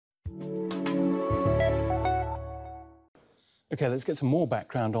OK, let's get some more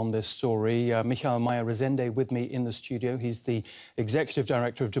background on this story. Meyer-Resende with me in the studio. He's the Executive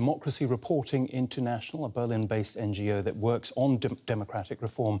Director of Democracy Reporting International, a Berlin-based NGO that works on democratic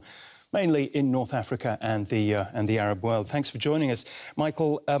reform, mainly in North Africa and the Arab world. Thanks for joining us.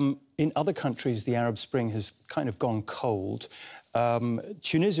 Michael, in other countries, the Arab Spring has kind of gone cold.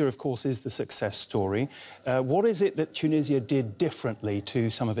 Tunisia, of course, is the success story. What is it that Tunisia did differently to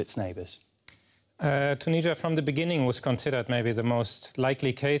some of its neighbours? Tunisia, from the beginning, was considered maybe the most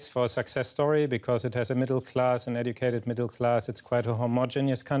likely case for a success story because it has a middle class, an educated middle class. It's quite a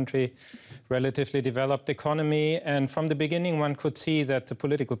homogeneous country, relatively developed economy. And from the beginning, one could see that the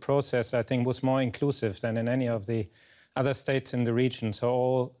political process, I think, was more inclusive than in any of the other states in the region. So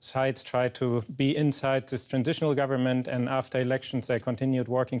all sides tried to be inside this transitional government, and after elections, they continued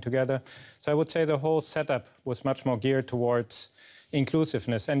working together. So I would say the whole setup was much more geared towards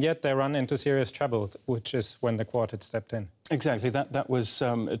inclusiveness, and yet they run into serious trouble, which is when the quartet stepped in. Exactly. That was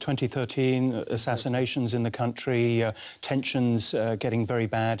 2013, assassinations in the country, tensions getting very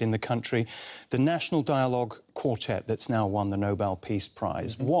bad in the country. The National Dialogue Quartet that's now won the Nobel Peace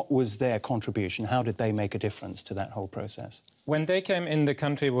Prize, what was their contribution? How did they make a difference to that whole process? When they came in, the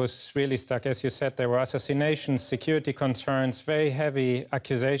country was really stuck. As you said, there were assassinations, security concerns, very heavy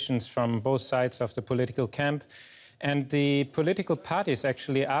accusations from both sides of the political camp. And the political parties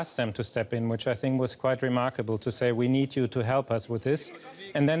actually asked them to step in, which I think was quite remarkable, to say, we need you to help us with this.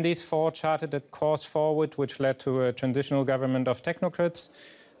 And then these four charted a course forward, which led to a transitional government of technocrats,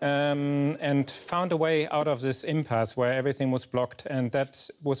 and found a way out of this impasse where everything was blocked. And that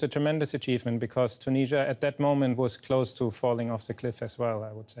was a tremendous achievement because Tunisia at that moment was close to falling off the cliff as well,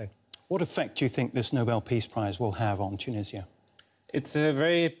 I would say. What effect do you think this Nobel Peace Prize will have on Tunisia? It's a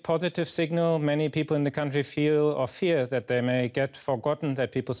very positive signal. Many people in the country feel or fear that they may get forgotten,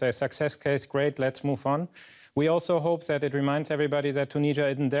 that people say, success case, great, let's move on. We also hope that it reminds everybody that Tunisia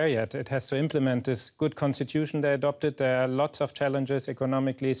isn't there yet. It has to implement this good constitution they adopted. There are lots of challenges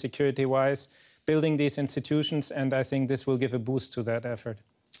economically, security-wise, building these institutions, and I think this will give a boost to that effort.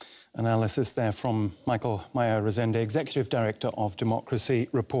 Analysis there from Michael Meyer-Resende, Executive Director of Democracy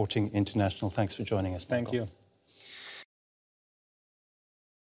Reporting International. Thanks for joining us, Michael. Thank you.